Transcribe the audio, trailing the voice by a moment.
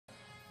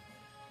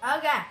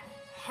Okay.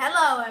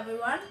 Hello,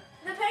 everyone.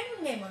 The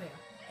Penguin Gamer here.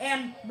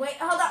 And wait,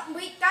 hold on.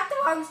 We got the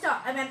wrong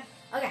stuff. I meant,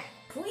 okay.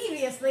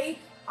 Previously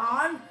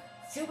on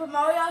Super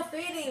Mario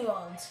 3D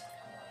World,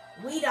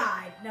 we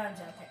died. No, I'm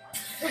joking.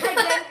 I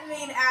didn't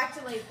mean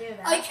actually do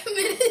that. I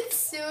committed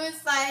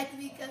suicide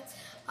because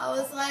I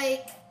was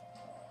like,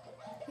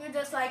 You're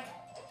just like,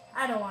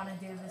 I don't want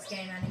to do this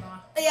game anymore.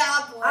 yeah,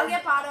 I'm bored. I'll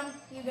get bottom.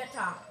 You get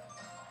top.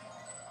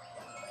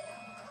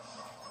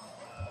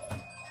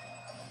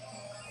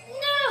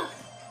 No.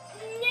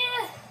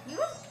 You?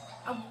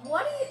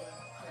 What do you?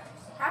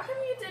 How come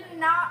you did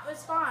not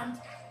respond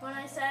when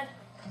I said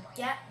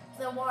get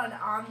the one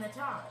on the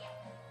top?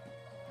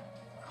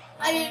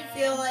 I didn't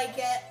feel like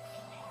it.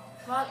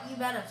 Well, you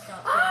better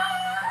stop doing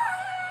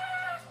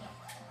that.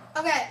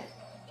 Okay.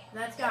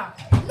 Let's go.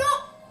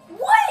 No.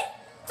 What?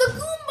 The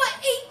Goomba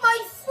ate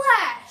my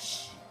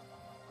flash.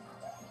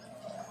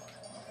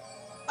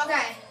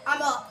 Okay,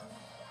 I'm up.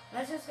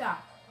 Let's just go.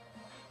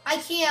 I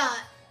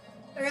can't.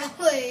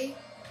 Really?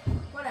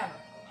 Whatever.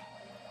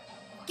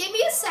 Give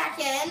me a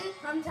second.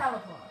 Come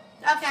teleport.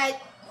 Okay.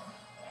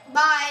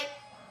 Bye.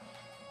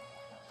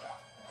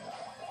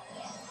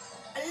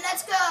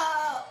 Let's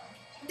go.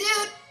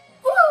 Dude.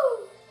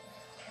 Woo.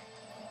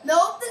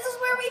 Nope, this is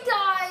where we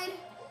died.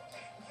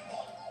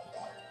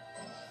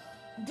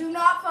 Do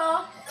not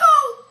fall. No.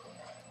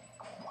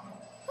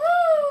 Woo.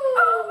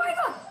 Oh my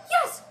god.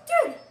 Yes,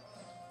 dude.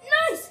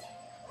 Nice.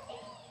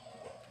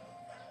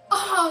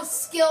 Oh,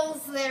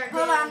 skills there, dude.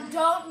 Hold on.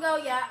 Don't go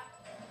yet.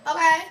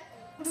 Okay.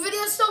 The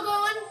video's still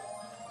going.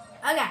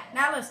 Okay.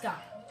 Now let's go.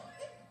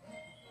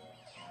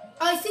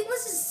 Oh, I think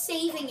this is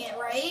saving it,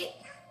 right?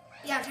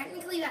 Yeah,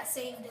 technically that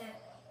saved it.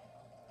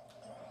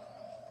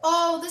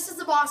 Oh, this is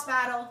the boss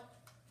battle.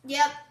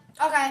 Yep.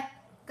 Okay.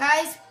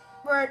 Guys,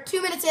 we're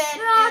 2 minutes in.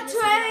 Not and a this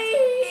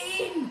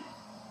is train.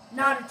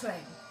 Not a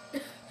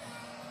train.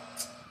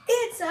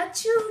 It's a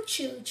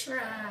choo-choo train.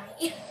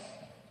 Hey,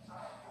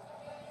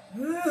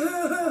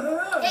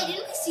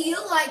 didn't we see you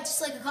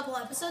just a couple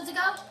episodes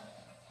ago?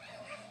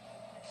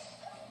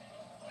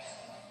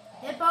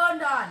 Hit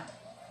bone on.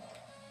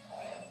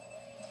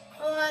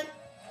 Hold on.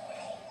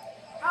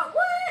 Oh,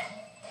 what?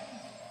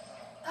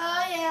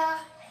 Oh, yeah.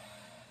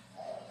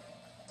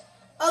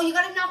 Oh, you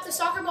gotta knock the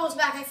soccer balls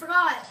back. I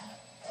forgot.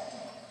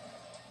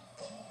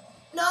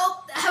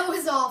 Nope, that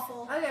was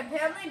awful. Okay,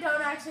 apparently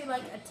don't actually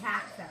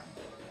attack them.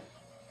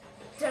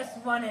 Just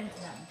run into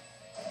them.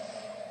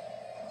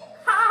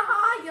 Ha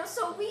ha, you're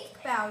so weak,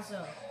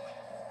 Bowser.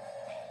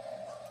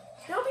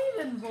 Don't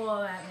even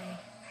roar at me.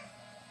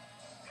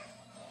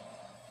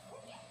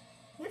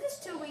 You're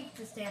just too weak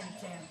to stand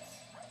a chance.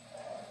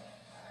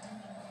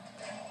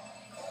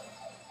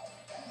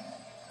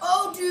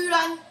 Oh, dude,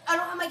 I don't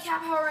have my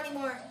cat power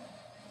anymore.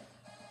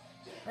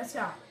 Let's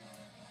go.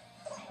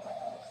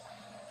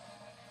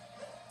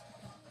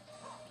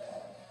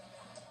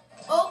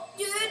 Oh,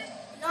 dude,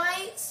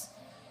 nice.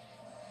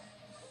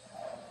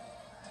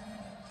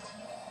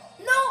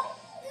 No,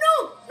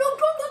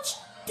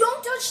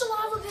 don't touch the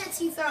lava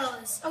pits, you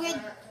fellas. Okay,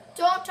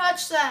 don't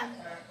touch them.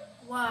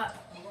 What?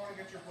 You want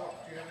to get your book.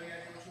 Do you have any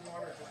idea what you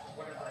want, or just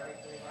whatever,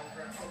 anything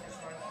Minecraft focus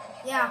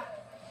on? Yeah.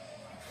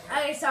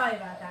 Okay, sorry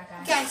about that,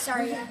 guys. Okay,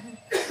 sorry.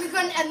 We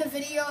couldn't end the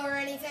video or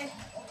anything.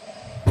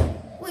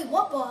 Wait,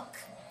 what book?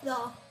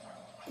 Though.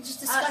 It just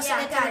discussed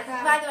Yeah, it. guys,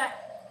 by the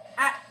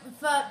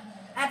way,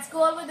 at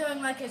school we're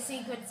doing a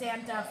Secret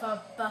Santa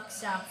for book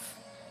stuff.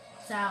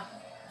 So,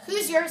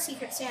 Who's your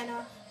Secret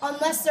Santa?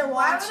 Unless they're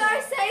why watching. would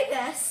I say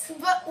this?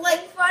 But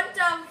In front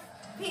of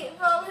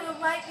people who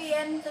might be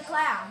in the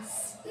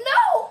class.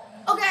 no.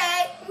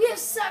 Okay, we have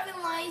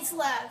 7 lives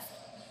left.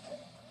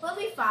 We'll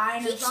be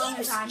fine He as long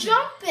keeps as I'm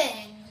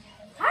jumping.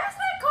 How does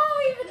that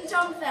car even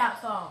jump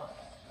that far?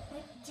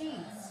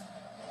 Jeez.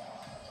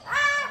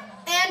 Ah!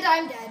 And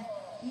I'm dead.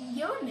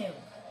 You're new.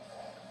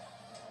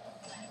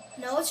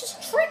 No, it's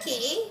just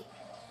tricky.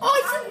 Oh,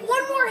 I took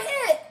one more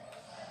hit.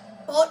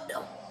 Oh, no.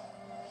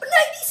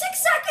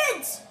 96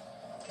 seconds.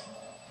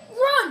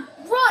 Run.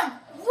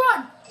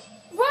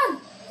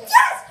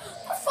 Yes!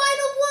 The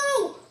final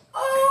blow.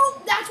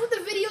 Oh, that's what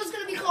the video is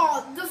going to be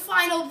called. The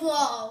final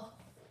blow.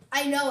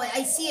 I know it.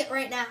 I see it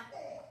right now.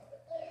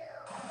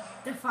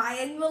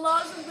 Defying the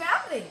laws of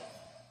gravity.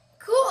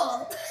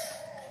 Cool.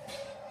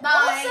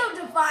 Bye.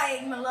 Also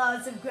defying the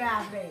laws of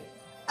gravity.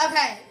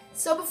 Okay,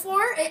 so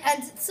before it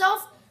ends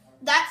itself,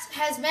 that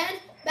has been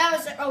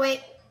Bowser. Oh,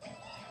 wait.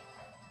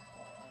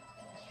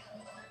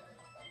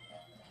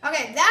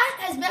 Okay, that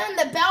has been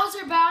the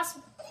Bowser boss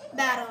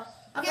battle.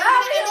 Okay, we're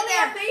Ah, gonna we end only it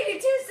have there.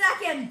 82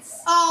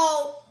 seconds.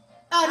 Oh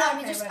no,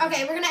 Okay, wait.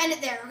 okay, we're gonna end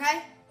it there,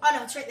 okay? Oh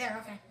no, it's right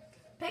there, okay.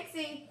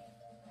 Pixie.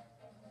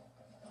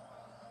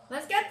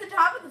 Let's get the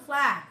top of the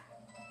flag.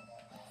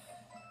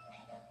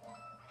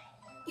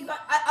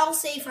 I'll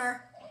save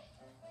her.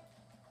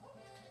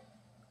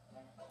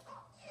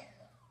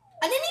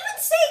 I didn't even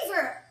save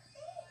her.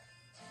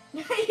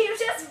 You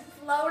just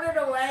floated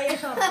away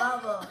in a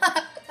bubble.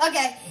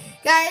 Okay,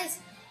 guys,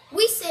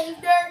 we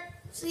saved her.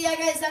 So yeah,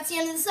 guys, that's the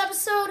end of this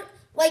episode.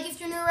 Like if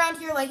you're new around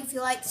here. Like if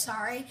you like.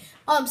 Sorry.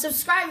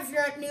 Subscribe if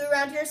you're new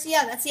around here. So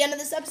yeah, that's the end of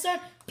this episode.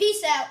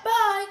 Peace out.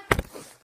 Bye.